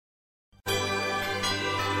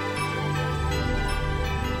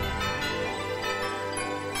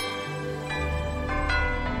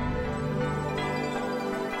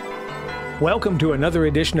Welcome to another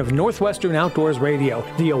edition of Northwestern Outdoors Radio,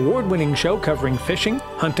 the award-winning show covering fishing,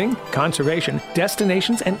 hunting, conservation,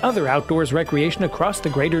 destinations, and other outdoors recreation across the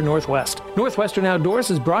greater Northwest. Northwestern Outdoors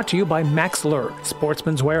is brought to you by Max Lure,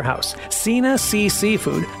 Sportsman's Warehouse, Cena Sea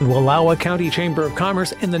Seafood, Wallowa County Chamber of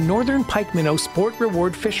Commerce, and the Northern Pike Minnow Sport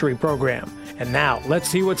Reward Fishery Program. And now, let's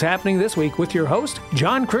see what's happening this week with your host,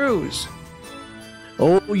 John Cruz.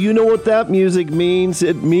 Oh, you know what that music means.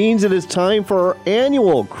 It means it is time for our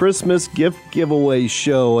annual Christmas gift giveaway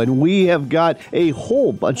show, and we have got a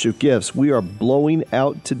whole bunch of gifts we are blowing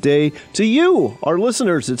out today to you, our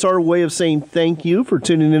listeners. It's our way of saying thank you for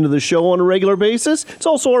tuning into the show on a regular basis. It's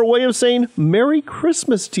also our way of saying Merry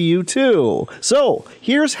Christmas to you, too. So,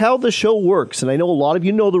 here's how the show works, and I know a lot of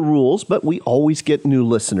you know the rules, but we always get new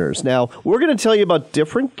listeners. Now, we're going to tell you about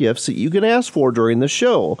different gifts that you can ask for during the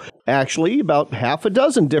show. Actually, about half a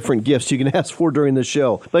dozen different gifts you can ask for during the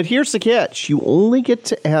show. But here's the catch. You only get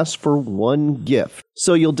to ask for one gift.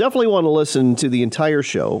 So you'll definitely want to listen to the entire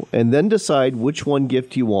show and then decide which one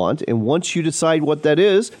gift you want. And once you decide what that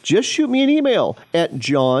is, just shoot me an email at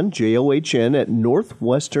John, John, at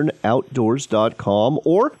northwesternoutdoors.com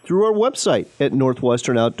or through our website at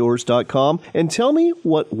northwesternoutdoors.com and tell me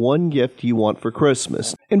what one gift you want for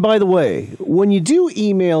Christmas. And by the way, when you do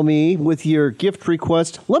email me with your gift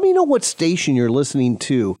request, let me know what station you're listening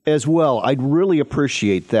to as well. I'd really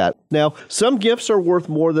appreciate that. Now, some gifts are worth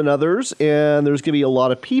more than others, and there's going to be a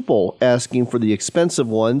lot of people asking for the expensive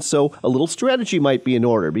ones, so a little strategy might be in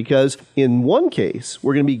order, because in one case,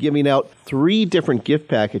 we're going to be giving out 3 different gift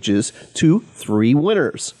packages to 3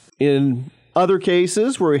 winners. In other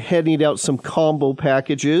cases, we're handing out some combo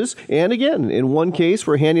packages. And again, in one case,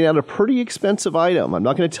 we're handing out a pretty expensive item. I'm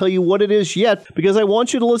not going to tell you what it is yet because I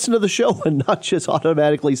want you to listen to the show and not just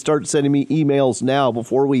automatically start sending me emails now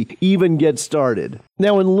before we even get started.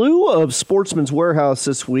 Now, in lieu of Sportsman's Warehouse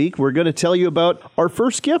this week, we're going to tell you about our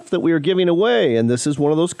first gift that we are giving away, and this is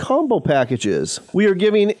one of those combo packages. We are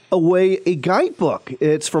giving away a guidebook.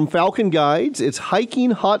 It's from Falcon Guides. It's Hiking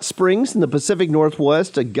Hot Springs in the Pacific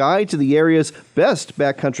Northwest, a guide to the area's best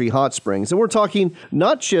backcountry hot springs. And we're talking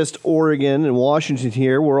not just Oregon and Washington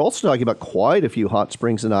here. We're also talking about quite a few hot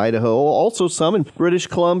springs in Idaho, also some in British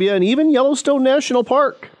Columbia, and even Yellowstone National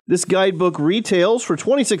Park. This guidebook retails for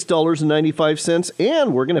 $26.95,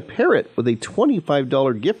 and we're going to pair it with a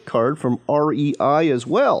 $25 gift card from REI as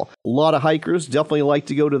well. A lot of hikers definitely like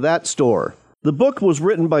to go to that store. The book was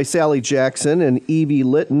written by Sally Jackson and Evie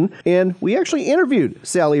Litton, and we actually interviewed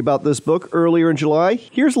Sally about this book earlier in July.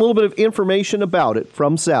 Here's a little bit of information about it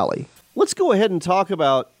from Sally. Let's go ahead and talk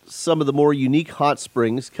about some of the more unique hot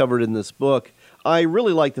springs covered in this book. I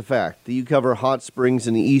really like the fact that you cover hot springs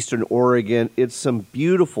in eastern Oregon. It's some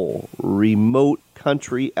beautiful, remote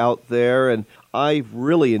country out there, and I've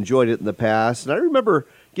really enjoyed it in the past. And I remember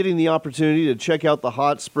getting the opportunity to check out the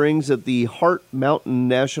hot springs at the Heart Mountain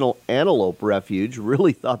National Antelope Refuge.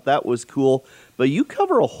 Really thought that was cool. But you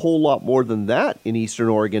cover a whole lot more than that in eastern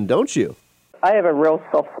Oregon, don't you? I have a real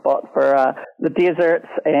soft spot for the deserts,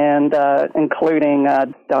 and including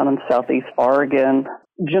down in southeast Oregon.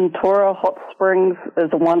 Ventura Hot Springs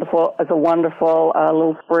is a wonderful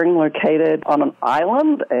little spring located on an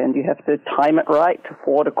island, and you have to time it right to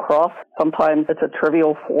ford across. Sometimes it's a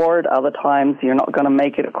trivial ford, other times you're not going to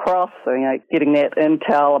make it across. So, getting that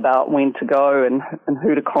intel about when to go and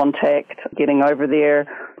who to contact, getting over there.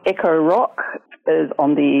 Echo Rock is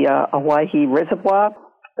on the Owyhee Reservoir.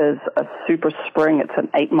 Is a super spring. It's an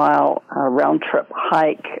 8-mile round-trip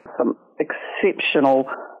hike. Some exceptional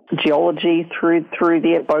geology through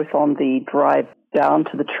there, both on the drive down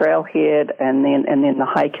to the trailhead and then the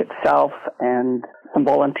hike itself. And some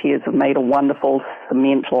volunteers have made a wonderful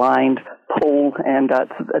cement-lined pool, and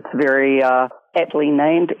it's very aptly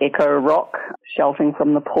named Echo Rock, sheltering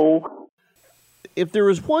from the pool. If there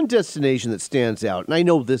is one destination that stands out, and I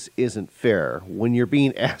know this isn't fair when you're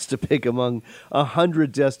being asked to pick among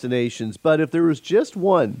 100 destinations, but if there was just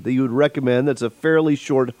one that you would recommend that's a fairly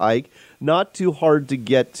short hike, not too hard to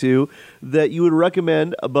get to, that you would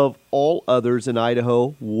recommend above all others in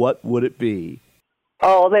Idaho, what would it be?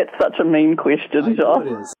 Oh, that's such a mean question,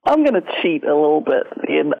 John. I'm going to cheat a little bit.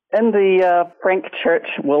 In the Frank Church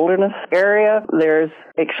Wilderness area, there's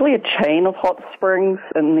actually a chain of hot springs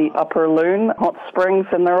in the Upper Loon hot springs,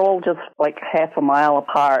 and they're all just like half a mile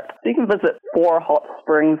apart. So you can visit 4 hot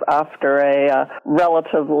springs after a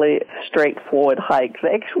relatively straightforward hike. The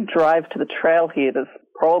actual drive to the trailhead is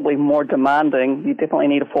probably more demanding. You definitely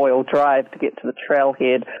need a 4-wheel drive to get to the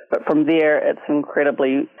trailhead, but from there it's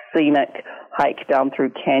incredibly scenic hike down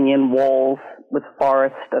through canyon walls with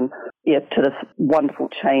forest and to this wonderful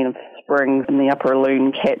chain of springs in the Upper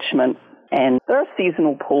Loon catchment. And there are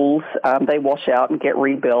seasonal pools. They wash out and get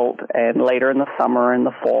rebuilt, and later in the summer and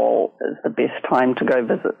the fall is the best time to go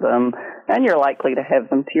visit them. And you're likely to have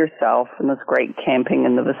them to yourself, and there's great camping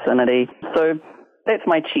in the vicinity. So that's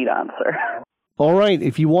my cheat answer. All right,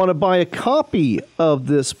 if you want to buy a copy of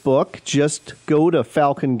this book, just go to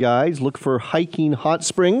Falcon Guides, look for Hiking Hot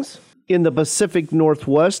Springs in the Pacific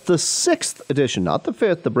Northwest, the 6th edition, not the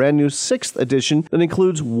 5th, the brand new 6th edition that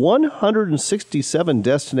includes 167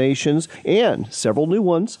 destinations and several new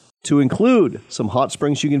ones, to include some hot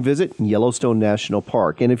springs you can visit in Yellowstone National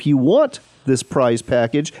Park. And if you want this prize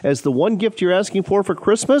package as the one gift you're asking for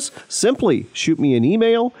Christmas, simply shoot me an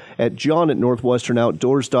email at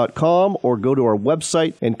john@northwesternoutdoors.com or go to our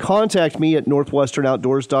website and contact me at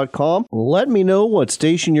northwesternoutdoors.com. Let me know what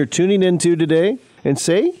station you're tuning into today and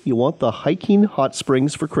say you want the Hiking Hot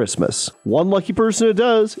Springs for Christmas. One lucky person who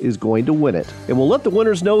does is going to win it. And we'll let the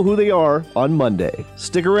winners know who they are on Monday.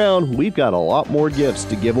 Stick around, we've got a lot more gifts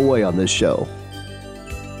to give away on this show.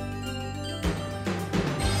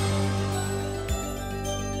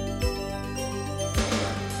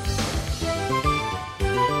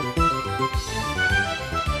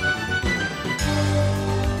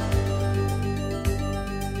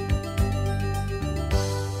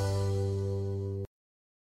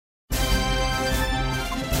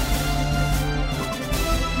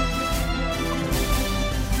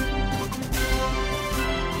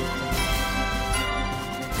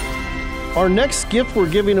 Our next gift we're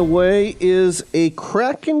giving away is a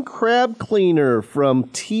Kraken Crab Cleaner from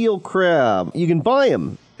Teal Crab. You can buy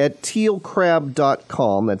them at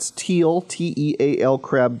tealcrab.com. That's teal, T-E-A-L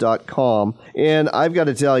crab.com. And I've got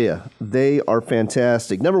to tell you, they are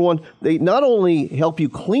fantastic. Number one, they not only help you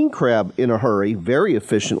clean crab in a hurry very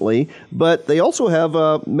efficiently, but they also have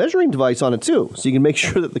a measuring device on it too, so you can make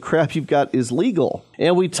sure that the crab you've got is legal.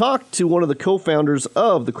 And we talked to one of the co-founders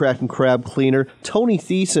of the Kraken Crab Cleaner, Tony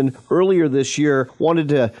Thiessen, earlier this year. Wanted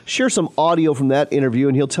to share some audio from that interview,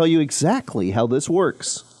 and he'll tell you exactly how this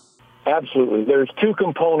works. Absolutely. There's two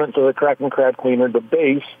components of the Kraken Crab Cleaner, the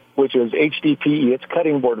base, which is HDPE, it's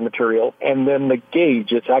cutting board material, and then the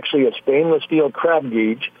gauge. It's actually a stainless steel crab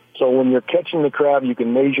gauge. So when you're catching the crab, you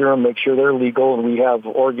can measure them, make sure they're legal, and we have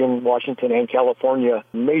Oregon, Washington, and California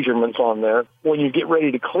measurements on there. When you get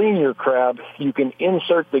ready to clean your crab, you can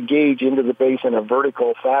insert the gauge into the base in a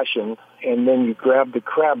vertical fashion, and then you grab the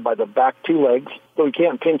crab by the back two legs, so you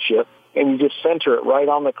can't pinch it, and you just center it right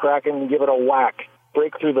on the Kraken and give it a whack.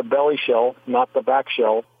 Break through the belly shell, not the back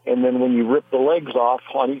shell, and then when you rip the legs off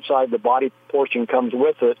on each side, the body portion comes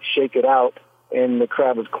with it, shake it out, and the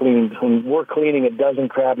crab is cleaned. And we're cleaning a dozen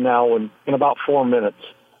crab now in about 4 minutes.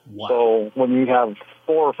 Wow. So when you have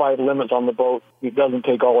 4 or 5 limits on the boat, it doesn't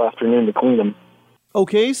take all afternoon to clean them.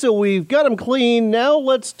 Okay, so we've got them clean. Now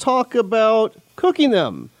let's talk about cooking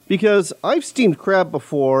them. Because I've steamed crab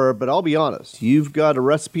before, but I'll be honest, you've got a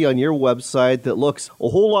recipe on your website that looks a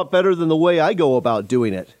whole lot better than the way I go about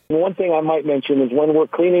doing it. One thing I might mention is when we're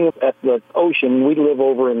cleaning at the ocean, we live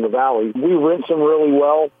over in the valley. We rinse them really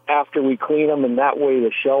well after we clean them, and that way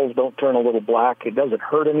the shells don't turn a little black. It doesn't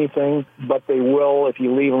hurt anything, but they will, if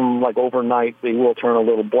you leave them like overnight, they will turn a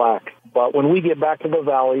little black. But when we get back to the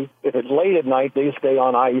valley, if it's late at night, they stay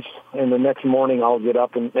on ice, and the next morning I'll get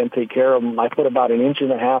up and take care of them. I put about 1.5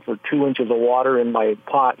 inches or 2 inches of water in my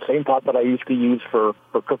pot, same pot that I used to use for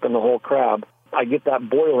cooking the whole crab. I get that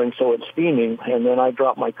boiling so it's steaming, and then I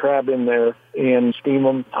drop my crab in there and steam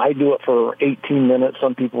them. I do it for 18 minutes.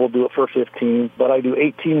 Some people will do it for 15, but I do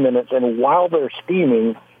 18 minutes, and while they're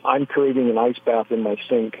steaming, I'm creating an ice bath in my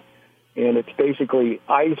sink. And it's basically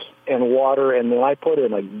ice and water, and then I put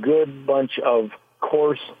in a good bunch of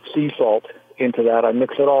coarse sea salt into that. I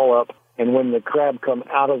mix it all up, and when the crab come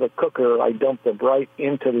out of the cooker, I dump them right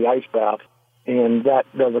into the ice bath. And that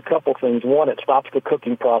does a couple things. One, it stops the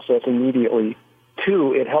cooking process immediately.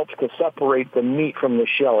 Two, it helps to separate the meat from the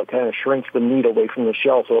shell. It kind of shrinks the meat away from the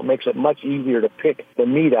shell, so it makes it much easier to pick the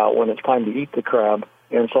meat out when it's time to eat the crab.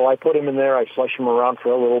 And so I put them in there. I slush them around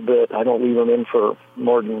for a little bit. I don't leave them in for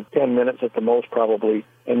more than 10 minutes at the most, probably.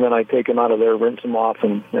 And then I take them out of there, rinse them off,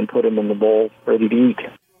 and put them in the bowl, ready to eat.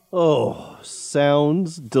 Oh,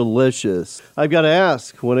 sounds delicious. I've got to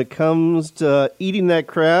ask, when it comes to eating that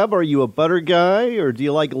crab, are you a butter guy, or do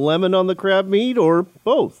you like lemon on the crab meat, or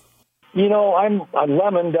both? You know, I'm a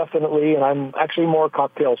lemon, definitely, and I'm actually more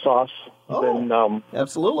cocktail sauce than...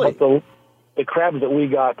 Absolutely. But the crabs that we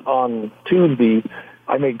got on Tuesday,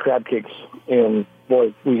 I made crab cakes, and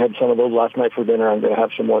boy, we had some of those last night for dinner. I'm going to have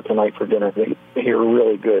some more tonight for dinner. They are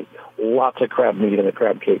really good. Lots of crab meat in a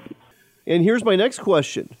crab cake. And here's my next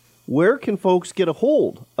question. Where can folks get a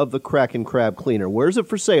hold of the Kraken Crab Cleaner? Where's it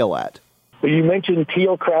for sale at? You mentioned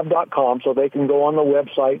tealcrab.com, so they can go on the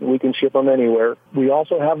website and we can ship them anywhere. We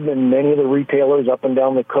also have them in many of the retailers up and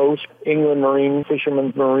down the coast, England Marine,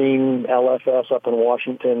 Fisherman's Marine, LFS up in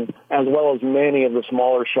Washington, as well as many of the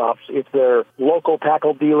smaller shops. If their local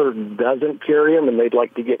tackle dealer doesn't carry them and they'd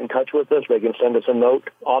like to get in touch with us, they can send us a note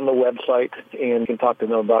on the website and can talk to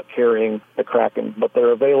them about carrying the Kraken. But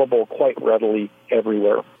they're available quite readily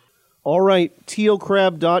everywhere. All right,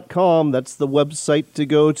 tealcrab.com, that's the website to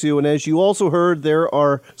go to. And as you also heard, there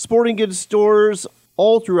are sporting goods stores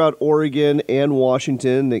all throughout Oregon and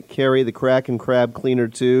Washington that carry the Kraken Crab Cleaner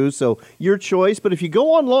too. So your choice. But if you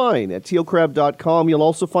go online at tealcrab.com, you'll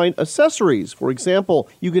also find accessories. For example,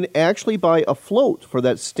 you can actually buy a float for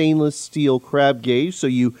that stainless steel crab gauge so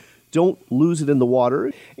you don't lose it in the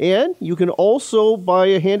water. And you can also buy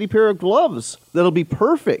a handy pair of gloves that'll be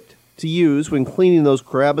perfect to use when cleaning those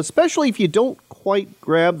crab, especially if you don't quite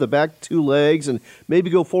grab the back two legs and maybe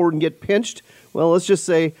go forward and get pinched. Well, let's just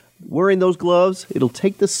say wearing those gloves, it'll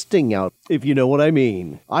take the sting out, if you know what I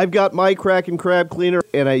mean. I've got my Kraken Crab Cleaner,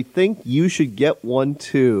 and I think you should get one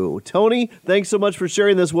too. Tony, thanks so much for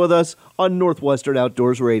sharing this with us on Northwestern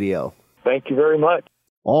Outdoors Radio. Thank you very much.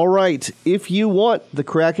 All right, if you want the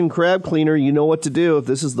Kraken Crab Cleaner, you know what to do. If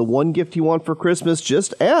this is the one gift you want for Christmas,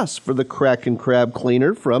 just ask for the Kraken Crab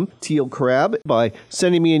Cleaner from Teal Crab by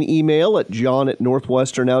sending me an email at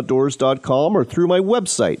john@northwesternoutdoors.com or through my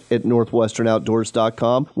website at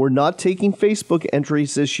northwesternoutdoors.com. We're not taking Facebook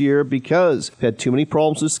entries this year because we've had too many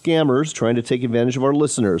problems with scammers trying to take advantage of our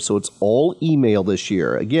listeners, so it's all email this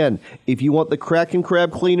year. Again, if you want the Kraken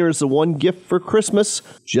Crab Cleaner as the one gift for Christmas,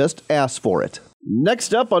 just ask for it.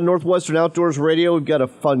 Next up on Northwestern Outdoors Radio, we've got a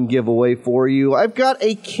fun giveaway for you. I've got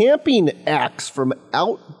a camping axe from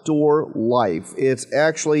Outdoor Life. It's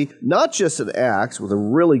actually not just an axe with a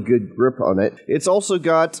really good grip on it. It's also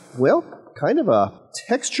got, well, kind of a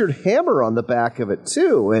textured hammer on the back of it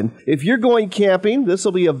too. And if you're going camping, this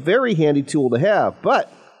will be a very handy tool to have.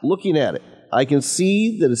 But looking at it, I can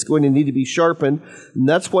see that it's going to need to be sharpened. And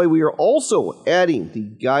that's why we are also adding the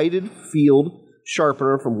guided field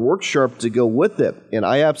sharpener from WorkSharp to go with it. And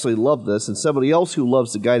I absolutely love this. And somebody else who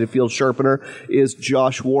loves the guided field sharpener is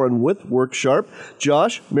Josh Warren with WorkSharp.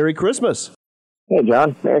 Josh, Merry Christmas. Hey,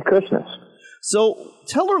 John. Merry Christmas. So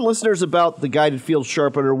tell our listeners about the guided field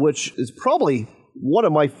sharpener, which is probably one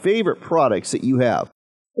of my favorite products that you have.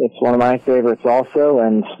 It's one of my favorites also,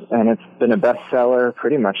 and it's been a bestseller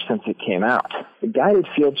pretty much since it came out. The guided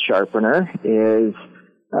field sharpener is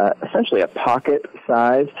essentially a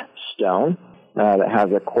pocket-sized stone that has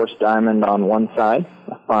a coarse diamond on one side,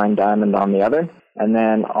 a fine diamond on the other, and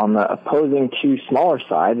then on the opposing two smaller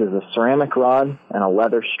sides is a ceramic rod and a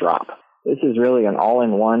leather strop. This is really an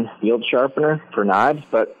all-in-one field sharpener for knives,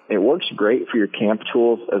 but it works great for your camp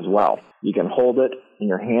tools as well. You can hold it in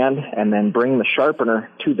your hand and then bring the sharpener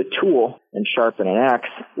to the tool and sharpen an axe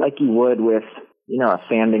like you would with, a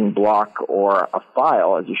sanding block or a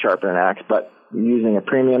file as you sharpen an axe, but you're using a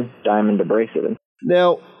premium diamond abrasive.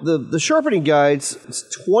 Now, the sharpening guides, it's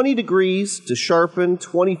 20 degrees to sharpen,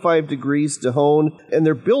 25 degrees to hone, and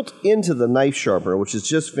they're built into the knife sharpener, which is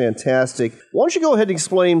just fantastic. Why don't you go ahead and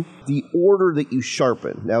explain the order that you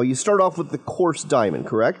sharpen? Now, you start off with the coarse diamond,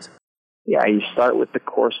 correct? Yeah, you start with the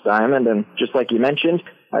coarse diamond, and just like you mentioned,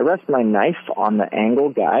 I rest my knife on the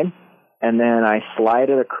angle guide, and then I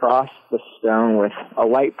slide it across the stone with a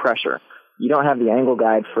light pressure. You don't have the angle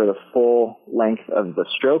guide for the full length of the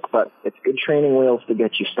stroke, but it's good training wheels to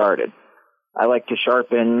get you started. I like to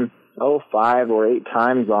sharpen, 5 or 8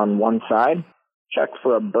 times on one side, check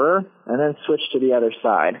for a burr, and then switch to the other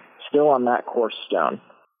side, still on that coarse stone.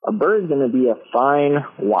 A burr is going to be a fine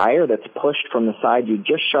wire that's pushed from the side you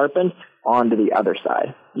just sharpened onto the other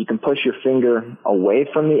side. You can push your finger away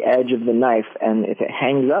from the edge of the knife, and if it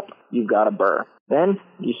hangs up, you've got a burr. Then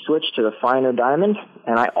you switch to the finer diamond,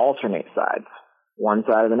 and I alternate sides. One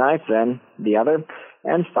side of the knife, then the other,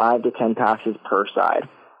 and 5 to 10 passes per side.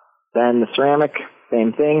 Then the ceramic,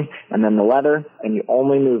 same thing, and then the leather, and you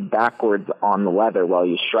only move backwards on the leather while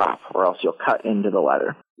you strop, or else you'll cut into the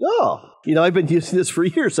leather. Oh, I've been using this for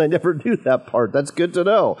years. I never knew that part. That's good to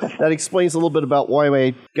know. That explains a little bit about why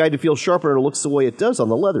my guided field sharpener looks the way it does on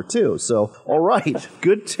the leather, too. So, all right,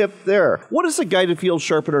 good tip there. What does a guided field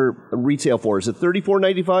sharpener retail for? Is it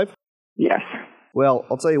 $34.95? Yes. Well,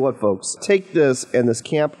 I'll tell you what, folks. Take this and this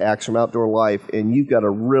camp axe from Outdoor Life, and you've got a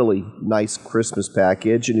really nice Christmas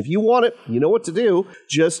package. And if you want it, you know what to do.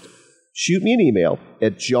 Just shoot me an email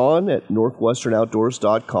at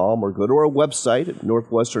john@northwesternoutdoors.com or go to our website at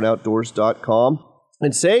northwesternoutdoors.com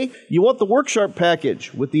and say you want the WorkSharp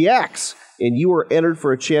package with the axe, and you are entered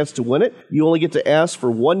for a chance to win it. You only get to ask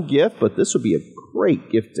for one gift, but this would be a great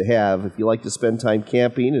gift to have if you like to spend time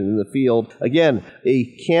camping and in the field. Again, a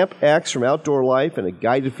camp axe from Outdoor Life and a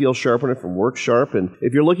guided field sharpener from WorkSharp. And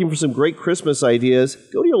if you're looking for some great Christmas ideas,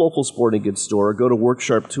 go to your local sporting goods store. Go to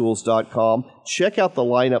WorkSharpTools.com. Check out the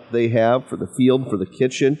lineup they have for the field, for the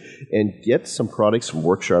kitchen, and get some products from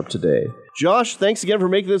WorkSharp today. Josh, thanks again for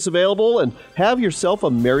making this available, and have yourself a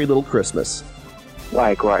merry little Christmas.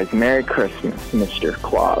 Likewise, Merry Christmas, Mr.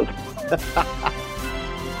 Claus.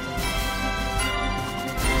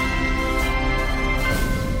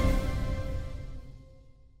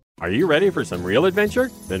 Are you ready for some real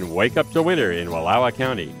adventure? Then wake up to winter in Wallowa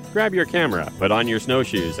County. Grab your camera, put on your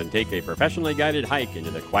snowshoes, and take a professionally guided hike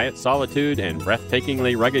into the quiet solitude and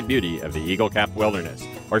breathtakingly rugged beauty of the Eagle Cap Wilderness.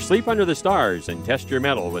 Or sleep under the stars and test your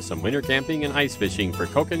mettle with some winter camping and ice fishing for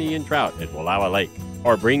kokanee and trout at Wallowa Lake.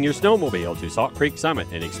 Or bring your snowmobile to Salt Creek Summit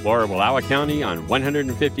and explore Wallowa County on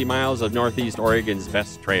 150 miles of Northeast Oregon's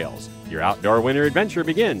best trails. Your outdoor winter adventure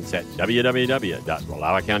begins at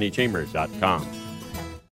www.wallowacountychambers.com.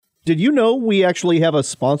 Did you know we actually have a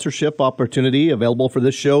sponsorship opportunity available for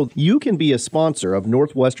this show? You can be a sponsor of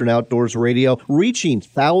Northwestern Outdoors Radio, reaching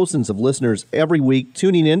thousands of listeners every week,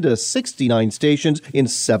 tuning in to 69 stations in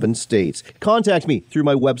 7 states. Contact me through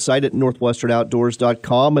my website at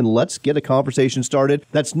northwesternoutdoors.com, and let's get a conversation started.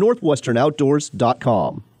 That's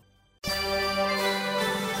northwesternoutdoors.com.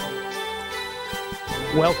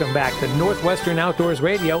 Welcome back to Northwestern Outdoors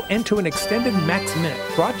Radio and to an extended Max Minute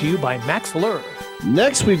brought to you by Max Lure.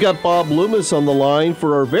 Next, we've got Bob Loomis on the line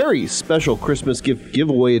for our very special Christmas gift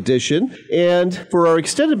giveaway edition. And for our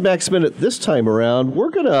extended Max Minute this time around,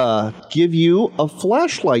 we're going to give you a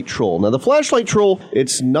flashlight troll. Now, the flashlight troll,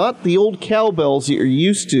 it's not the old cowbells that you're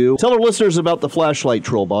used to. Tell our listeners about the flashlight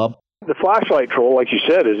troll, Bob. The flashlight troll, like you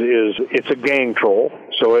said, is it's a gang troll.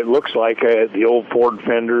 So it looks like the old Ford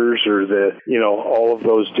fenders or all of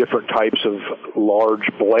those different types of large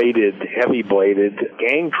bladed, heavy bladed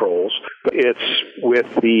gang trolls. But it's with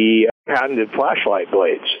the patented flashlight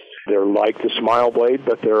blades. They're like the Smile blade,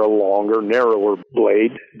 but they're a longer, narrower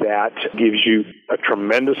blade that gives you a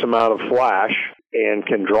tremendous amount of flash and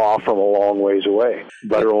can draw from a long ways away,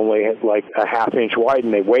 but are only like a half-inch wide,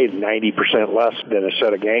 and they weigh 90% less than a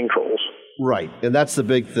set of gang trolls. Right, and that's the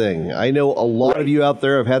big thing. I know a lot of you out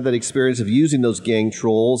there have had that experience of using those gang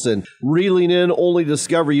trolls and reeling in only to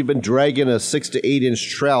discover you've been dragging a 6 to 8 inch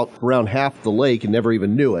trout around half the lake and never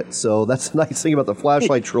even knew it. So that's the nice thing about the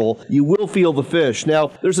flashlight troll. You will feel the fish. Now,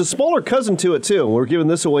 there's a smaller cousin to it too, and we're giving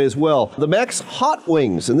this away as well. The Max Hot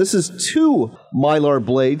Wings, and this is 2 Mylar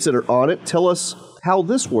blades that are on it. Tell us how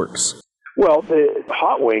this works. Well, the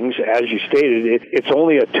Hot Wings, as you stated, it's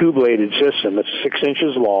only a 2-bladed system. It's 6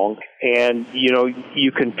 inches long, and,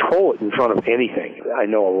 you can troll it in front of anything. I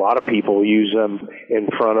know a lot of people use them in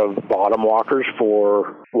front of bottom walkers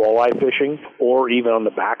for walleye fishing, or even on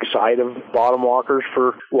the back side of bottom walkers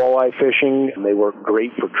for walleye fishing. And they work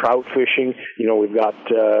great for trout fishing. We've got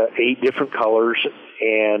 8 different colors,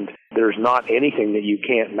 and there's not anything that you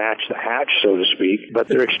can't match the hatch, so to speak, but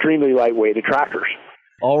they're extremely lightweight attractors.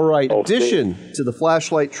 All right, in addition to the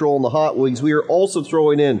flashlight troll and the Hot Wings, we are also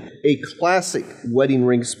throwing in a classic wedding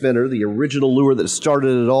ring spinner, the original lure that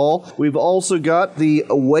started it all. We've also got the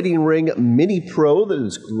wedding ring Mini Pro that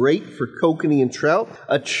is great for kokanee and trout,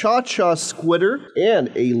 a Cha-Cha Squidder,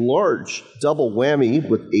 and a large double whammy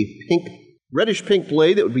with a reddish-pink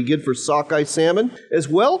blade that would be good for sockeye salmon, as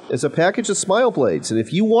well as a package of Smile blades. And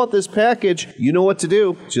if you want this package, you know what to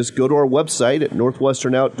do. Just go to our website at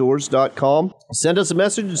northwesternoutdoors.com. Send us a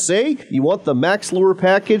message and say you want the Max Lure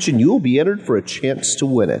package, and you will be entered for a chance to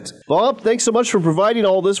win it. Bob, thanks so much for providing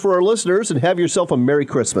all this for our listeners, and have yourself a Merry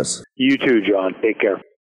Christmas. You too, John. Take care.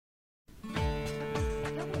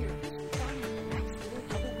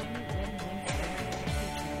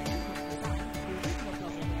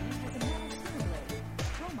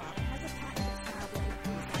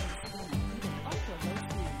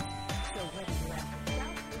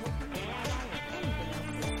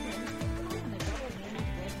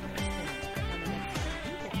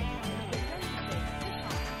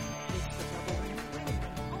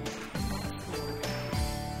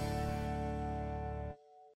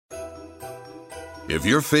 If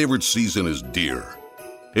your favorite season is deer,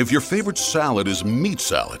 if your favorite salad is meat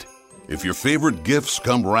salad, if your favorite gifts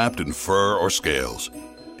come wrapped in fur or scales,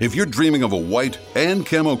 if you're dreaming of a white and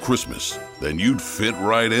camo Christmas, then you'd fit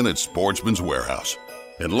right in at Sportsman's Warehouse.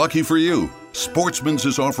 And lucky for you, Sportsman's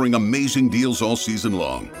is offering amazing deals all season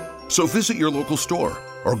long. So visit your local store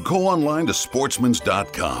or go online to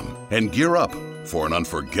sportsmans.com and gear up for an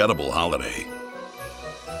unforgettable holiday.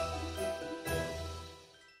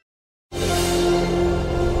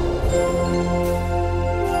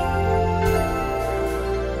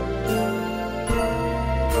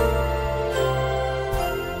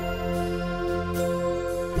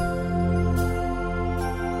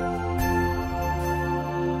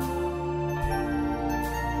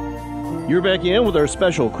 You're back in with our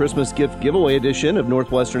special Christmas gift giveaway edition of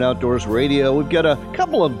Northwestern Outdoors Radio. We've got a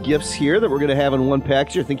couple of gifts here that we're going to have in one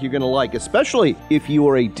package I think you're going to like, especially if you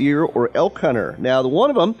are a deer or elk hunter. Now,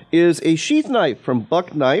 one of them is a sheath knife from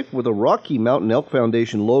Buck Knife with a Rocky Mountain Elk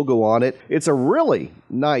Foundation logo on it. It's a really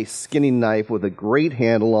nice skinning knife with a great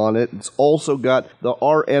handle on it. It's also got the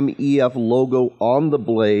RMEF logo on the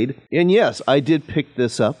blade. And yes, I did pick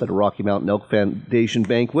this up at a Rocky Mountain Elk Foundation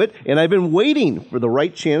banquet, and I've been waiting for the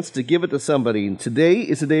right chance to give it to somebody. And today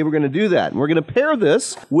is the day we're going to do that. And we're going to pair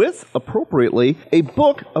this with, appropriately, a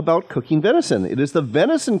book about cooking venison. It is the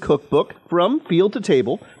Venison Cookbook from Field to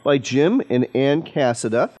Table by Jim and Ann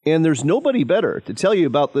Cassida. And there's nobody better to tell you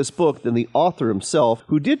about this book than the author himself,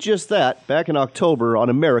 who did just that back in October on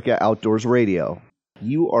America Outdoors Radio.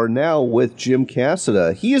 You are now with Jim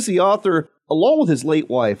Cassida. He is the author, along with his late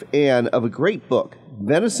wife, Ann, of a great book,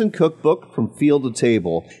 Venison Cookbook from Field to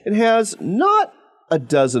Table. It has not a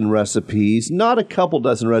dozen recipes, not a couple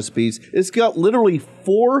dozen recipes. It's got literally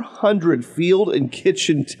 400 field and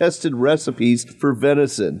kitchen tested recipes for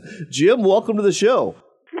venison. Jim, welcome to the show.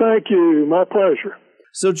 Thank you. My pleasure.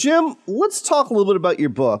 So, Jim, let's talk a little bit about your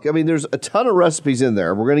book. I mean, there's a ton of recipes in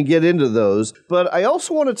there. We're going to get into those. But I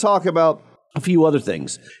also want to talk about a few other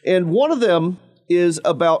things. And one of them is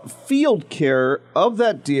about field care of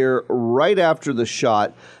that deer right after the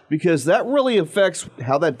shot, because that really affects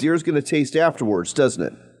how that deer is going to taste afterwards, doesn't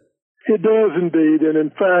it? It does indeed. And in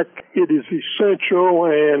fact, it is essential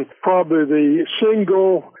and probably the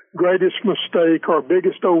single greatest mistake or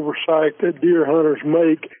biggest oversight that deer hunters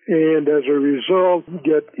make, and as a result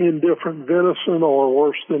get indifferent venison, or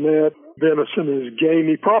worse than that, venison is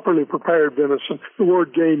gamey, properly prepared venison. The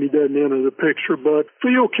word gamey doesn't enter the picture, but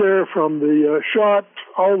field care from the shot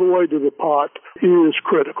all the way to the pot is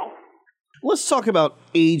critical. Let's talk about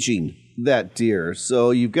aging that deer.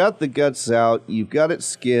 So you've got the guts out, you've got it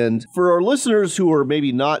skinned. For our listeners who are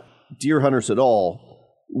maybe not deer hunters at all,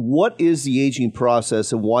 what is the aging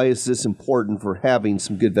process, and why is this important for having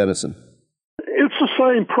some good venison? It's the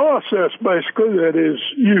same process, basically, that is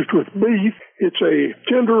used with beef. It's a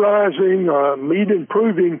tenderizing,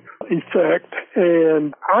 meat-improving effect,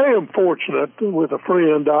 and I am fortunate with a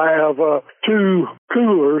friend. I have 2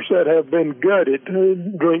 coolers that have been gutted,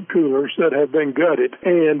 drink coolers that have been gutted,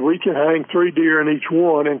 and we can hang 3 deer in each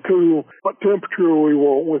one and cool what temperature we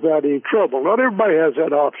want without any trouble. Not everybody has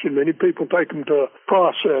that option. Many people take them to a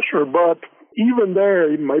processor, but even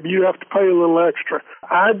there, maybe you have to pay a little extra.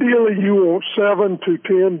 Ideally, you want 7 to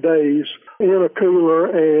 10 days in a cooler,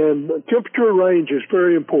 and the temperature range is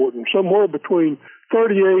very important, somewhere between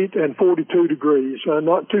 38 and 42 degrees.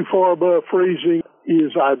 Not too far above freezing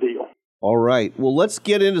is ideal. All right. Well, let's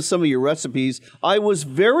get into some of your recipes. I was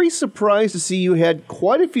very surprised to see you had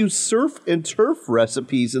quite a few surf and turf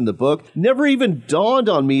recipes in the book. Never even dawned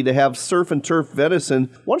on me to have surf and turf venison.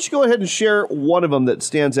 Why don't you go ahead and share one of them that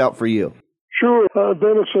stands out for you? Sure.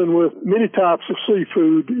 Venison with many types of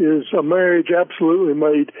seafood is a marriage absolutely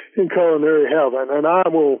made in culinary heaven. And I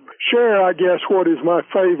will share, I guess, what is my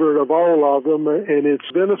favorite of all of them, and it's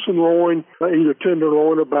venison loin, either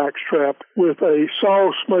tenderloin or backstrap, with a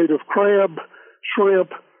sauce made of crab,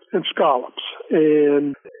 shrimp, and scallops.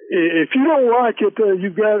 And if you don't like it,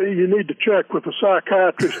 you need to check with a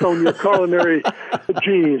psychiatrist on your culinary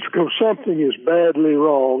genes, because something is badly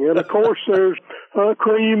wrong. And of course, there's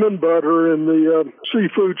cream and butter in the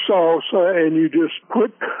seafood sauce, and you just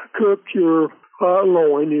quick cook your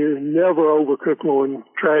loin. You never overcook loin,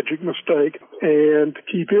 tragic mistake. And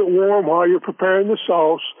keep it warm while you're preparing the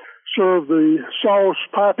sauce. Serve the sauce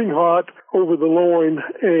piping hot over the loin,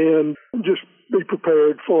 and just be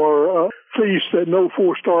prepared for a feast that no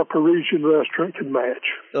 4-star Parisian restaurant can match.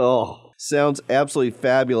 Oh, sounds absolutely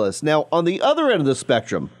fabulous. Now, on the other end of the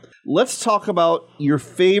spectrum, let's talk about your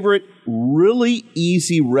favorite really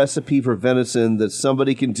easy recipe for venison that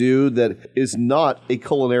somebody can do that is not a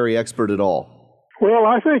culinary expert at all. Well,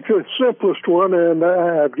 I think the simplest one, and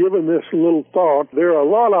I've given this a little thought, there are a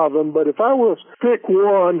lot of them, but if I was to pick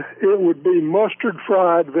one, it would be mustard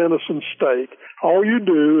fried venison steak. All you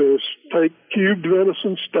do is take cubed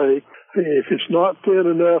venison steak. If it's not thin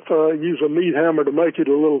enough, use a meat hammer to make it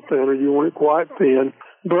a little thinner. You want it quite thin.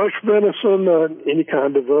 Brush venison, any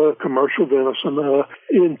kind of commercial venison,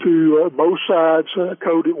 into both sides,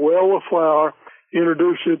 coat it well with flour.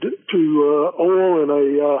 Introduce it to oil in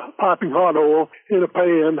a piping hot oil in a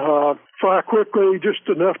pan. Fry quickly, just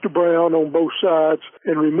enough to brown on both sides,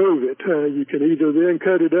 and remove it. You can either then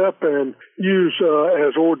cut it up and use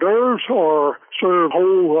as hors d'oeuvres, or serve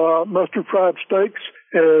whole mustard fried steaks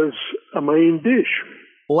as a main dish.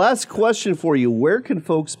 Last question for you. Where can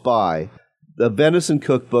folks buy the Venison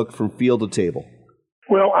Cookbook from Field to Table?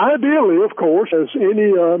 Well, ideally, of course, as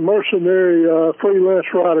any mercenary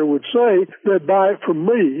freelance writer would say, they'd buy it from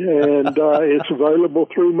me. And it's available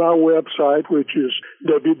through my website, which is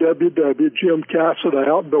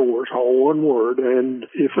www.jimcassidaoutdoors, all one word. And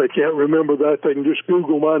if they can't remember that, they can just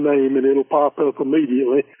Google my name and it'll pop up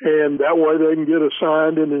immediately. And that way they can get a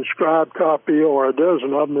signed and inscribed copy or a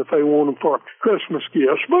dozen of them if they want them for Christmas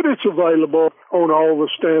gifts. But it's available on all the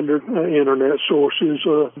standard internet sources,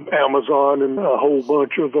 Amazon and a whole bunch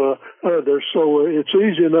of others. So it's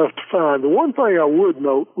easy enough to find. The one thing I would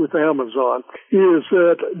note with Amazon is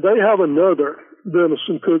that they have another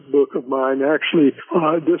venison cookbook of mine. Actually,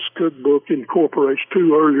 this cookbook incorporates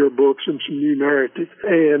 2 earlier books and some new narrative.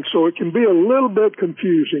 And so it can be a little bit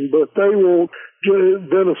confusing, but they will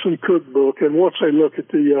venison cookbook, and once they look at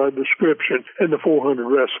the description and the 400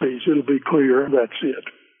 recipes, it'll be clear. That's it.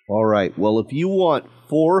 All right. Well, if you want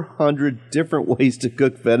 400 different ways to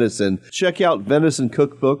cook venison, check out Venison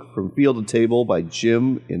Cookbook from Field to Table by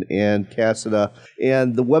Jim and Ann Cassida.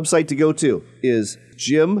 And the website to go to is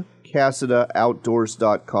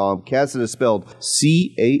JimCassidaOutdoors.com. Cassida spelled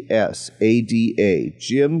C-A-S-A-D-A.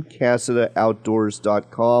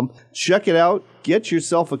 JimCassidaOutdoors.com. Check it out. Get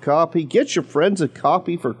yourself a copy. Get your friends a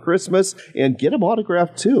copy for Christmas and get them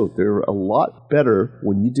autographed too. They're a lot better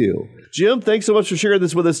when you do. Jim, thanks so much for sharing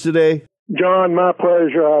this with us today. John, my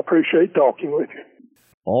pleasure. I appreciate talking with you.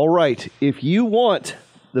 All right. If you want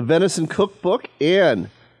the Venison Cookbook and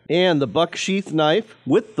the buck sheath knife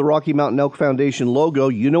with the Rocky Mountain Elk Foundation logo,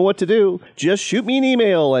 you know what to do. Just shoot me an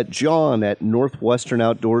email at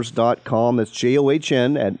john@northwesternoutdoors.com. That's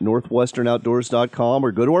JOHN @northwesternoutdoors.com,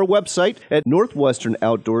 or go to our website at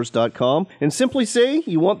northwesternoutdoors.com and simply say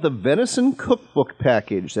you want the Venison Cookbook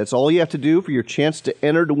package. That's all you have to do for your chance to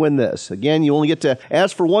enter to win this. Again, you only get to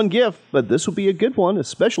ask for one gift, but this will be a good one,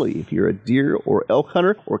 especially if you're a deer or elk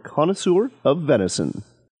hunter or connoisseur of venison.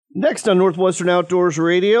 Next on Northwestern Outdoors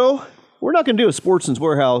Radio, we're not going to do a Sportsman's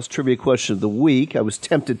Warehouse trivia question of the week. I was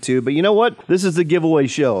tempted to, but you know what? This is the giveaway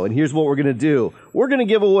show, and here's what we're going to do. We're going to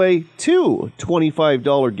give away 2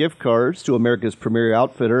 $25 gift cards to America's premier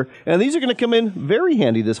outfitter, and these are going to come in very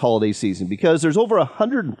handy this holiday season because there's over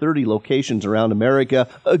 130 locations around America,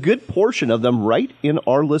 a good portion of them right in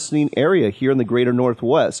our listening area here in the greater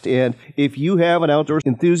Northwest. And if you have an outdoor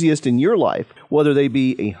enthusiast in your life, whether they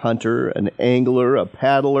be a hunter, an angler, a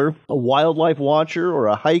paddler, a wildlife watcher, or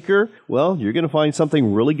a hiker, well, you're going to find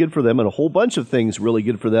something really good for them and a whole bunch of things really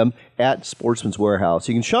good for them at Sportsman's Warehouse.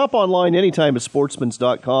 You can shop online anytime at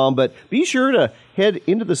sportsmans.com, but be sure to head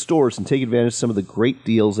into the stores and take advantage of some of the great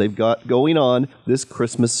deals they've got going on this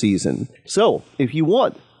Christmas season. So, if you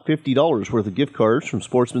want $50 worth of gift cards from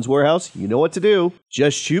Sportsman's Warehouse, you know what to do.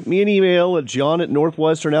 Just shoot me an email at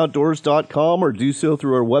john@northwesternoutdoors.com or do so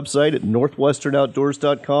through our website at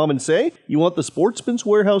northwesternoutdoors.com and say you want the Sportsman's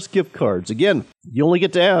Warehouse gift cards. Again, you only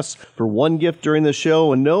get to ask for one gift during the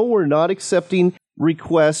show, and no, we're not accepting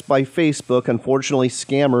requests by Facebook. Unfortunately,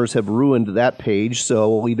 scammers have ruined that page,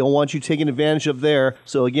 so we don't want you taking advantage of there.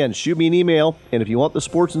 So again, shoot me an email, and if you want the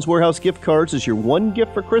Sportsman's Warehouse gift cards as your one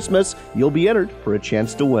gift for Christmas, you'll be entered for a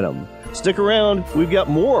chance to win them. Stick around, we've got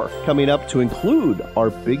more coming up to include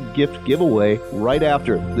our big gift giveaway right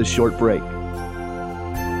after this short break.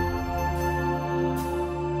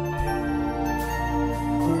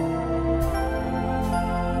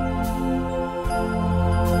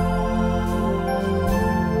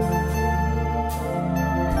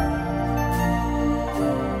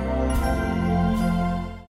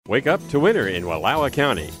 Wake up to winter in Wallowa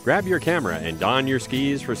County. Grab your camera and don your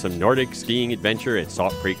skis for some Nordic skiing adventure at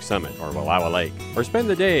Salt Creek Summit or Wallowa Lake. Or spend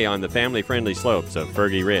the day on the family-friendly slopes of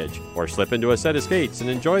Fergie Ridge. Or slip into a set of skates and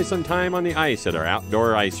enjoy some time on the ice at our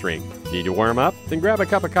outdoor ice rink. Need to warm up? Then grab a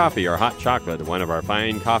cup of coffee or hot chocolate at one of our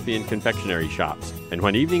fine coffee and confectionery shops. And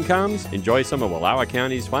when evening comes, enjoy some of Wallowa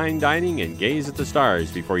County's fine dining and gaze at the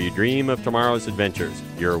stars before you dream of tomorrow's adventures.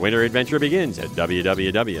 Your winter adventure begins at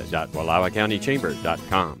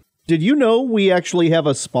www.wallawacountychamber.com. Did you know we actually have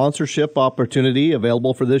a sponsorship opportunity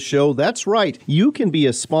available for this show? That's right. You can be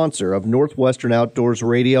a sponsor of Northwestern Outdoors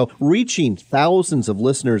Radio, reaching thousands of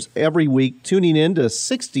listeners every week, tuning in to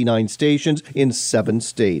 69 stations in 7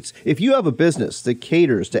 states. If you have a business that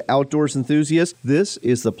caters to outdoors enthusiasts, this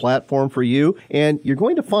is the platform for you, and you're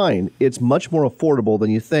going to find it's much more affordable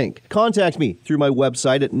than you think. Contact me through my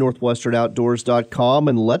website at northwesternoutdoors.com,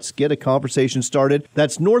 and let's get a conversation started.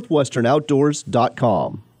 That's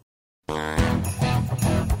northwesternoutdoors.com.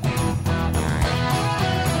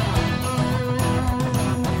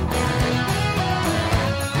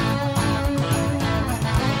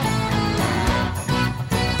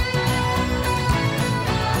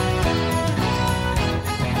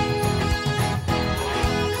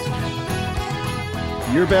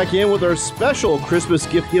 You're back in with our special Christmas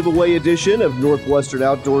gift giveaway edition of Northwestern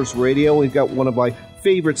Outdoors Radio. We've got one of my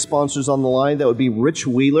favorite sponsors on the line. That would be Rich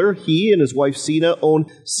Wheeler. He and his wife Sina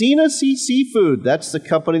own Sina Sea Seafood. That's the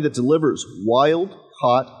company that delivers wild,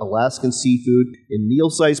 caught Alaskan seafood in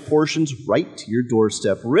meal-sized portions right to your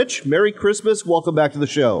doorstep. Rich, Merry Christmas. Welcome back to the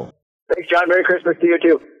show. Thanks, John. Merry Christmas to you,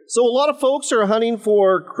 too. So a lot of folks are hunting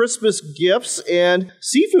for Christmas gifts, and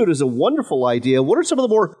seafood is a wonderful idea. What are some of the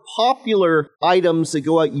more popular items that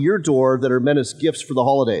go out your door that are meant as gifts for the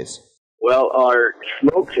holidays? Well, our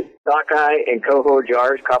smoked sockeye and coho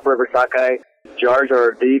jars, Copper River sockeye jars,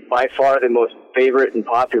 are by far the most favorite and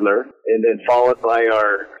popular, and then followed by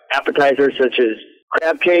our appetizers such as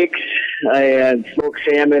crab cakes and smoked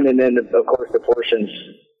salmon, and then, of course, the portions.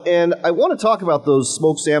 And I want to talk about those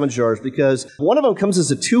smoked salmon jars because one of them comes as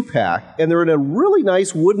a 2-pack, and they're in a really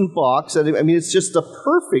nice wooden box. And I mean, it's just a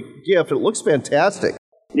perfect gift. It looks fantastic.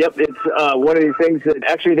 Yep, it's one of these things that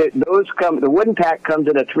actually the wooden pack comes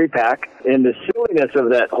in a 3-pack, and the silliness of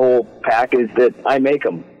that whole pack is that I make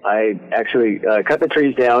them. I actually cut the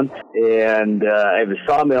trees down, and I have a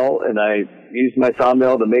sawmill, and I use my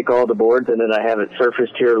sawmill to make all the boards, and then I have it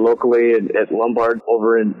surfaced here locally at Lombard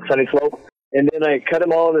over in Sunny Slope. And then I cut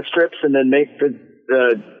them all into strips and then make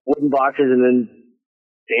the wooden boxes and then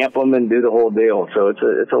stamp them and do the whole deal. So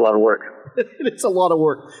it's a lot of work. It's a lot of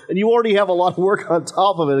work. And you already have a lot of work on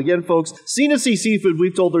top of it. Again, folks, Sina Sea Seafood,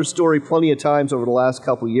 we've told their story plenty of times over the last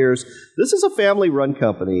couple of years. This is a family-run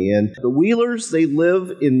company, and the Wheelers, they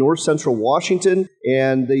live in north central Washington,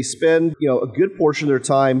 and they spend, a good portion of their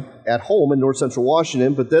time at home in north central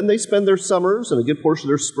Washington, but then they spend their summers and a good portion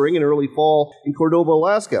of their spring and early fall in Cordova,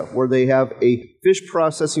 Alaska, where they have a fish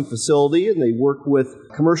processing facility, and they work with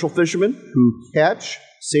commercial fishermen who catch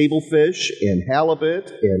sablefish and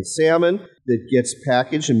halibut and salmon that gets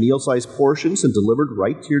packaged in meal-sized portions and delivered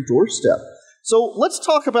right to your doorstep. So let's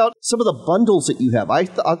talk about some of the bundles that you have. I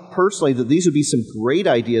thought personally that these would be some great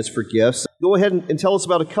ideas for gifts. Go ahead and tell us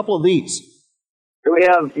about a couple of these. So we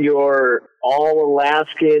have your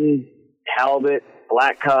all-Alaskan halibut,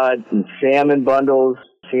 black cod, and salmon bundles.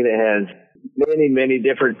 Sina has many, many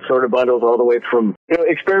different sort of bundles, all the way from,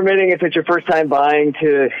 experimenting if it's your first time buying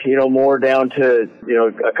to, more down to,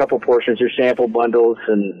 a couple portions, your sample bundles.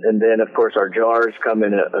 And then, of course, our jars come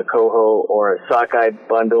in a coho or a sockeye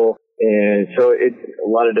bundle. And so it's a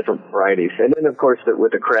lot of different varieties. And then, of course,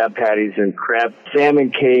 with the crab patties and crab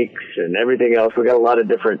salmon cakes and everything else, we got a lot of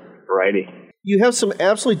different variety. You have some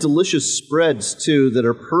absolutely delicious spreads, too, that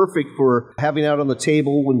are perfect for having out on the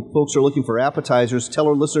table when folks are looking for appetizers. Tell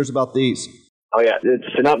our listeners about these. Oh, yeah.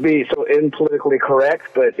 It's to not be so politically correct,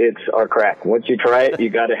 but it's our crack. Once you try it,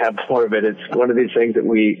 you got to have more of it. It's one of these things that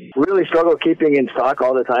we really struggle keeping in stock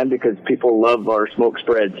all the time because people love our smoked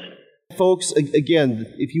spreads. Folks, again,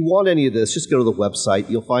 if you want any of this, just go to the website.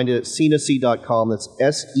 You'll find it at senasea.com. That's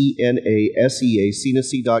SENASEA,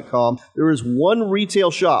 senasea.com. There is one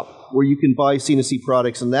retail shop where you can buy Sina Sea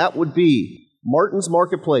products, and that would be Martin's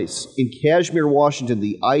Marketplace in Cashmere, Washington,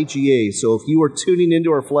 the IGA. So if you are tuning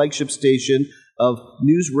into our flagship station of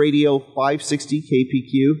News Radio 560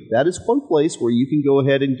 KPQ, that is one place where you can go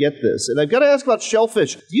ahead and get this. And I've got to ask about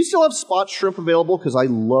shellfish. Do you still have spot shrimp available? Because I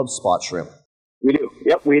love spot shrimp. We do.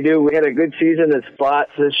 Yep, we do. We had a good season of spots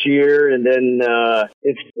this year, and then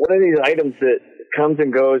it's one of these items that comes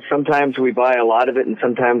and goes. Sometimes we buy a lot of it, and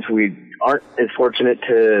sometimes we aren't as fortunate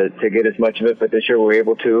to get as much of it, but this year we're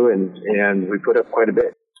able to, and we put up quite a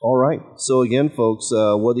bit. All right. So again, folks,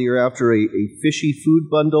 whether you're after a fishy food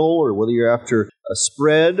bundle or whether you're after a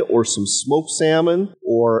spread or some smoked salmon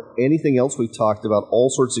or anything else we've talked about, all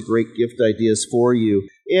sorts of great gift ideas for you.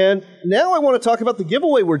 And now I want to talk about the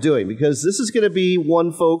giveaway we're doing, because this is going to be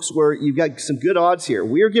one, folks, where you've got some good odds here.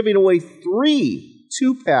 We are giving away 3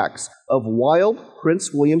 2-packs of wild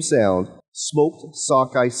Prince William Sound smoked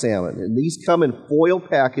sockeye salmon. And these come in foil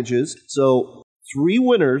packages. So 3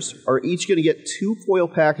 winners are each going to get 2 foil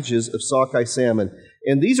packages of sockeye salmon.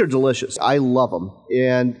 And these are delicious. I love them.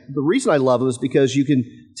 And the reason I love them is because you can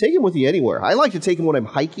take them with you anywhere. I like to take them when I'm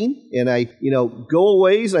hiking and I, go a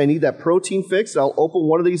ways and I need that protein fix. I'll open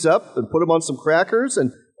one of these up and put them on some crackers.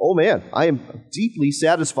 And, oh, man, I am deeply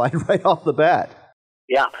satisfied right off the bat.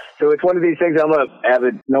 Yeah, so it's one of these things. I'm an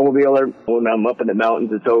avid snowmobiler. When I'm up in the mountains,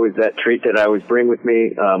 it's always that treat that I always bring with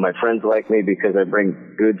me. My friends like me because I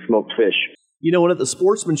bring good smoked fish. When at the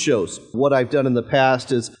sportsman shows, what I've done in the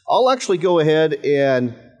past is I'll actually go ahead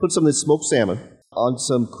and put some of this smoked salmon on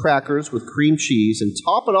some crackers with cream cheese and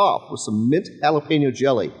top it off with some mint jalapeno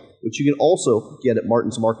jelly. which you can also get at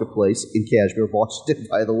Martin's Marketplace in Cashmere, Washington,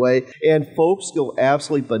 by the way. And folks go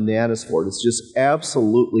absolutely bananas for it. It's just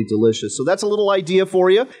absolutely delicious. So that's a little idea for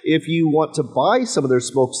you. If you want to buy some of their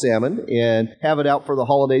smoked salmon and have it out for the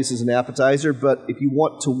holidays as an appetizer, but if you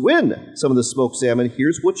want to win some of the smoked salmon,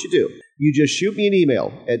 here's what you do. You just shoot me an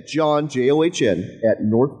email at John, John, at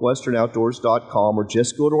northwesternoutdoors.com, or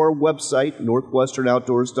just go to our website,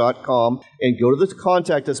 northwesternoutdoors.com, and go to the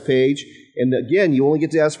Contact Us page. And again, you only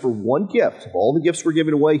get to ask for one gift of all the gifts we're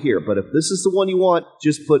giving away here. But if this is the one you want,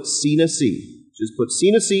 just put Cena C. Just put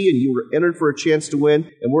Cena C, and you were entered for a chance to win.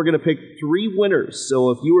 And we're going to pick 3 winners. So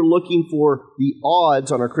if you were looking for the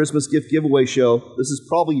odds on our Christmas gift giveaway show, this is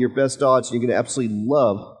probably your best odds. You're going to absolutely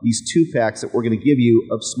love these 2-packs that we're going to give you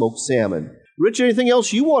of smoked salmon. Rich, anything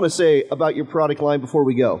else you want to say about your product line before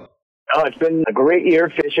we go? Oh, it's been a great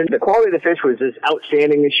year fishing. The quality of the fish was just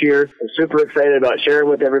outstanding this year. I'm super excited about sharing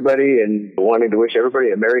with everybody and wanting to wish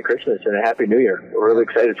everybody a Merry Christmas and a Happy New Year. We're really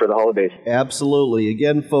excited for the holidays. Absolutely.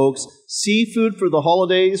 Again, folks, seafood for the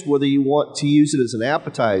holidays, whether you want to use it as an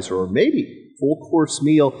appetizer or maybe full-course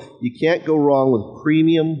meal, you can't go wrong with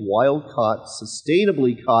premium, wild-caught,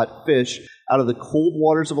 sustainably caught fish out of the cold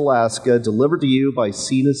waters of Alaska, delivered to you by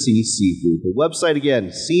Cena C Seafood. The website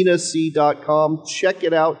again, cenac.com. Check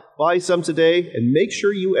it out. Buy some today, and make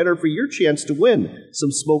sure you enter for your chance to win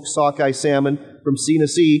some smoked sockeye salmon from Cena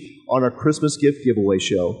C on our Christmas gift giveaway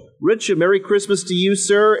show. Rich, a Merry Christmas to you,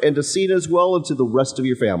 sir, and to Cena as well, and to the rest of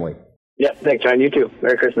your family. Yep, thanks, John. You too.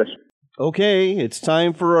 Merry Christmas. Okay, it's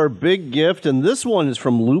time for our big gift, and this one is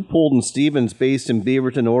from Leupold & Stevens, based in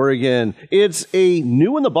Beaverton, Oregon. It's a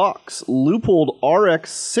new-in-the-box Leupold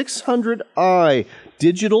RX600i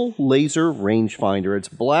digital laser rangefinder. It's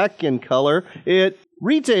black in color. It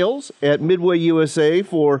retails at Midway USA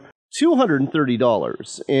for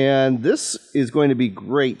 $230, and this is going to be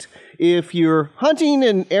great if you're hunting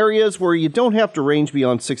in areas where you don't have to range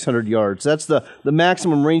beyond 600 yards. That's the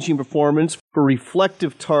maximum ranging performance for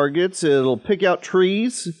reflective targets. It'll pick out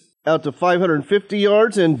trees out to 550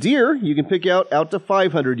 yards, and deer you can pick out to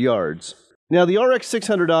 500 yards. Now, the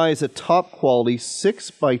RX600i is a top-quality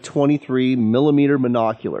 6x23 millimeter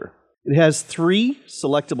monocular. It has 3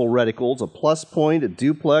 selectable reticles, a plus point, a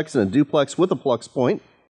duplex, and a duplex with a plus point,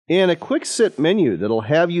 and a quick sit menu that'll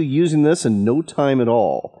have you using this in no time at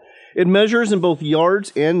all. It measures in both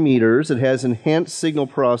yards and meters. It has enhanced signal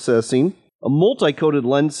processing, a multi-coated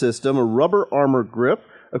lens system, a rubber armor grip,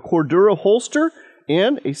 a Cordura holster,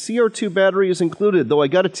 and a CR2 battery is included, though I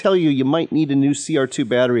got to tell you, you might need a new CR2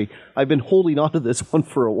 battery. I've been holding on to this one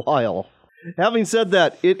for a while. Having said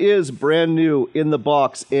that, it is brand new in the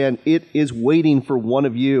box, and it is waiting for one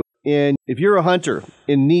of you. And if you're a hunter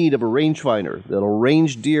in need of a rangefinder that'll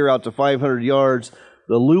range deer out to 500 yards,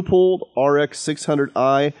 the Leupold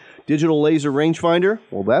RX600i digital laser rangefinder,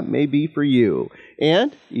 well, that may be for you.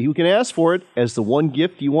 And you can ask for it as the one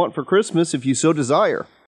gift you want for Christmas if you so desire.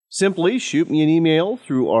 Simply shoot me an email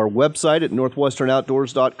through our website at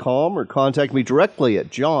northwesternoutdoors.com or contact me directly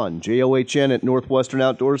at John, John, at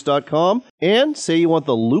northwesternoutdoors.com and say you want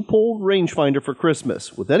the Leupold rangefinder for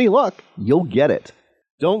Christmas. With any luck, you'll get it.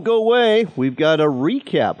 Don't go away. We've got a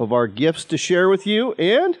recap of our gifts to share with you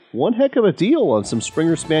and one heck of a deal on some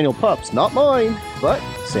Springer Spaniel pups. Not mine, but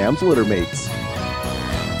Sam's litter mates.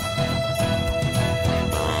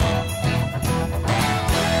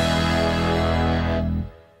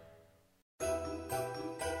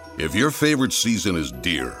 If your favorite season is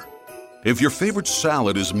deer, if your favorite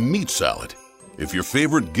salad is meat salad, if your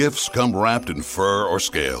favorite gifts come wrapped in fur or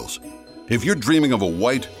scales, if you're dreaming of a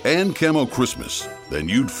white and camo Christmas, then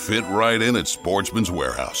you'd fit right in at Sportsman's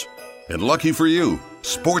Warehouse. And lucky for you,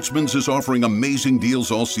 Sportsman's is offering amazing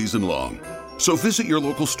deals all season long. So visit your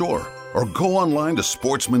local store or go online to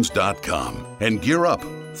sportsmans.com and gear up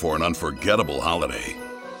for an unforgettable holiday.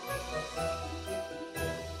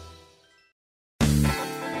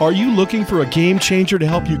 Are you looking for a game changer to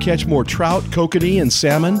help you catch more trout, kokanee, and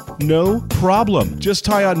salmon? No problem. Just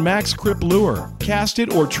tie on Max Crip Lure. Cast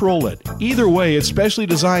it or troll it. Either way, its specially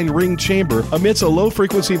designed ring chamber emits a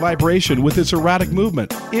low-frequency vibration with its erratic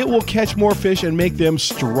movement. It will catch more fish and make them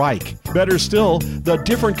strike. Better still, the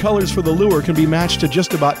different colors for the lure can be matched to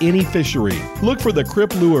just about any fishery. Look for the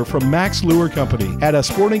Crip Lure from Max Lure Company at a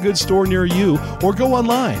sporting goods store near you or go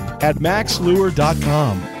online at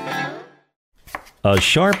maxlure.com. A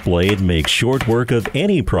sharp blade makes short work of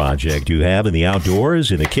any project you have in the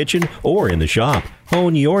outdoors, in the kitchen, or in the shop.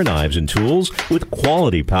 Hone your knives and tools with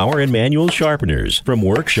quality power and manual sharpeners from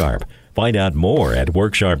WorkSharp. Find out more at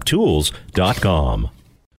WorkSharpTools.com.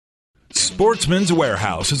 Sportsman's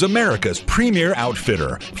Warehouse is America's premier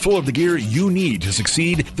outfitter, full of the gear you need to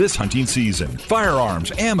succeed this hunting season.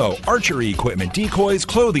 Firearms, ammo, archery equipment, decoys,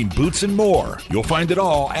 clothing, boots, and more. You'll find it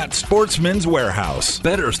all at Sportsman's Warehouse.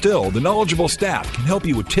 Better still, the knowledgeable staff can help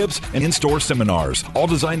you with tips and in-store seminars, all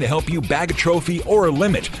designed to help you bag a trophy or a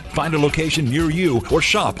limit. Find a location near you or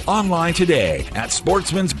shop online today at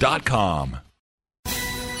sportsmans.com.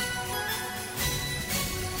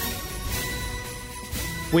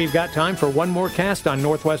 We've got time for one more cast on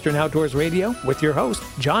Northwestern Outdoors Radio with your host,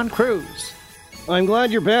 John Cruz. I'm glad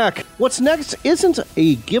you're back. What's next isn't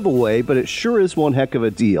a giveaway, but it sure is one heck of a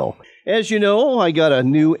deal. As you know, I got a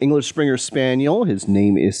new English Springer Spaniel. His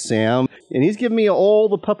name is Sam, and he's given me all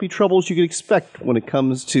the puppy troubles you could expect when it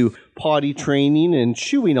comes to potty training and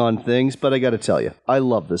chewing on things, but I gotta tell you, I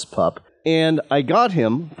love this pup. And I got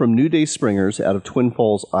him from New Day Springers out of Twin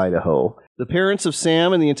Falls, Idaho. The parents of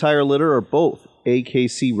Sam and the entire litter are both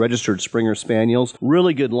AKC registered Springer Spaniels.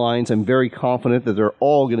 Really good lines. I'm very confident that they're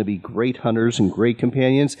all going to be great hunters and great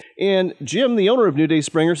companions. And Jim, the owner of New Day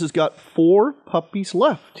Springers, has got 4 puppies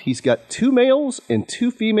left. He's got 2 males and 2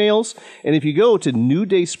 females. And if you go to New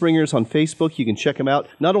Day Springers on Facebook, you can check him out.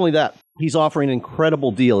 Not only that, he's offering an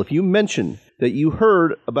incredible deal. If you mention that you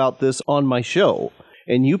heard about this on my show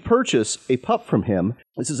and you purchase a pup from him,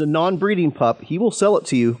 this is a non-breeding pup, he will sell it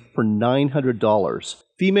to you for $900.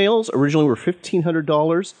 Females originally were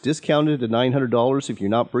 $1,500, discounted to $900 if you're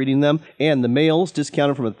not breeding them, and the males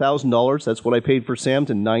discounted from $1,000. That's what I paid for Sam,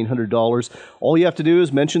 to $900. All you have to do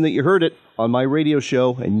is mention that you heard it on my radio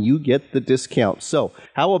show, and you get the discount. So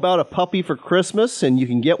how about a puppy for Christmas, and you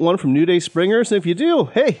can get one from New Day Springers, and if you do,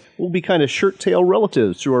 hey, we'll be kind of shirt-tail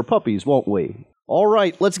relatives to our puppies, won't we? All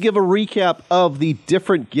right, let's give a recap of the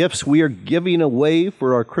different gifts we are giving away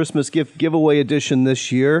for our Christmas gift giveaway edition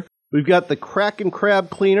this year. We've got the Kraken Crab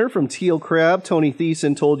Cleaner from Teal Crab. Tony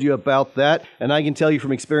Thiessen told you about that, and I can tell you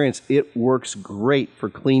from experience, it works great for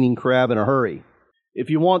cleaning crab in a hurry. If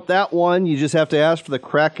you want that one, you just have to ask for the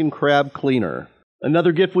Kraken Crab Cleaner.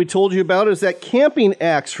 Another gift we told you about is that camping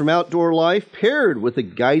axe from Outdoor Life, paired with a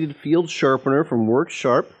guided field sharpener from Work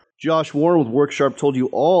Sharp. Josh Warren with Work Sharp told you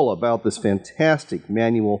all about this fantastic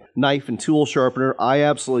manual knife and tool sharpener. I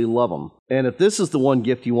absolutely love them. And if this is the one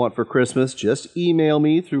gift you want for Christmas, just email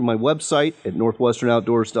me through my website at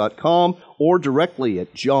northwesternoutdoors.com or directly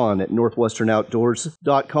at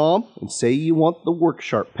john@northwesternoutdoors.com and say you want the Work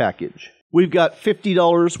Sharp package. We've got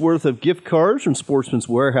 $50 worth of gift cards from Sportsman's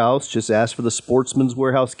Warehouse. Just ask for the Sportsman's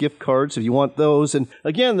Warehouse gift cards if you want those. And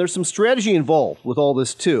again, there's some strategy involved with all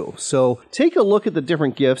this too. So take a look at the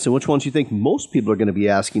different gifts and which ones you think most people are going to be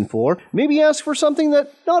asking for. Maybe ask for something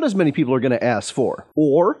that not as many people are going to ask for.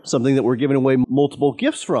 Or something that we're giving away multiple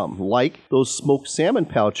gifts from, like those smoked salmon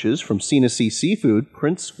pouches from Cena Sea Seafood,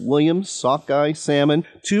 Prince William sockeye salmon,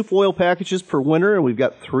 2 foil packages per winner, and we've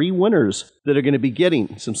got 3 winners that are going to be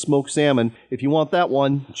getting some smoked salmon. If you want that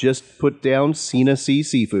one, just put down Cena Sea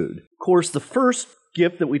Seafood. Of course, the first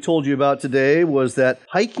gift that we told you about today was that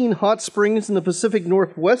Hiking Hot Springs in the Pacific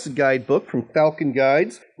Northwest guidebook from Falcon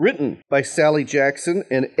Guides, written by Sally Jackson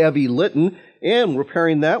and Evie Litton, and we're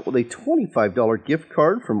pairing that with a $25 gift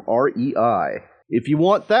card from REI. If you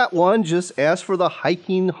want that one, just ask for the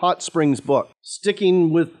Hiking Hot Springs book.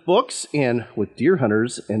 Sticking with books, and with deer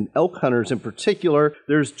hunters and elk hunters in particular,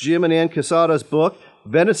 there's Jim and Ann Casada's book,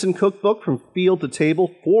 Venison Cookbook from Field to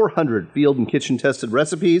Table, 400 field and kitchen tested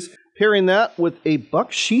recipes. Pairing that with a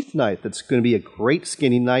buck sheath knife that's going to be a great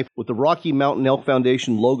skinning knife with the Rocky Mountain Elk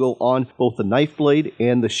Foundation logo on both the knife blade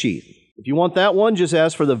and the sheath. If you want that one, just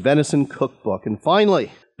ask for the Venison Cookbook. And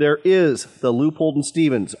finally, there is the Leupold &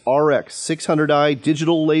 Stevens RX 600i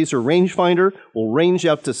digital laser rangefinder. Will range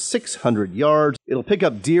out to 600 yards. It'll pick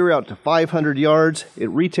up deer out to 500 yards. It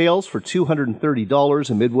retails for $230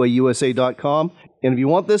 at MidwayUSA.com. And if you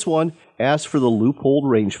want this one, ask for the Leupold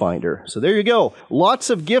rangefinder. So there you go.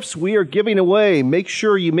 Lots of gifts we are giving away. Make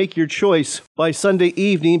sure you make your choice by Sunday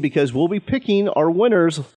evening, because we'll be picking our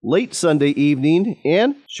winners late Sunday evening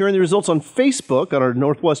and sharing the results on Facebook on our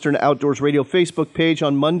Northwestern Outdoors Radio Facebook page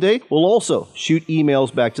on Monday. We'll also shoot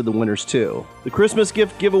emails back to the winners too. The Christmas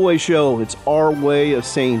Gift Giveaway Show, it's our way of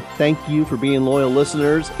saying thank you for being loyal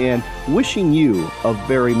listeners and wishing you a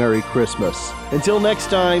very Merry Christmas. Until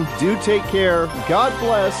next time, do take care, God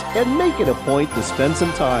bless, and make it a point to spend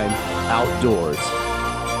some time outdoors.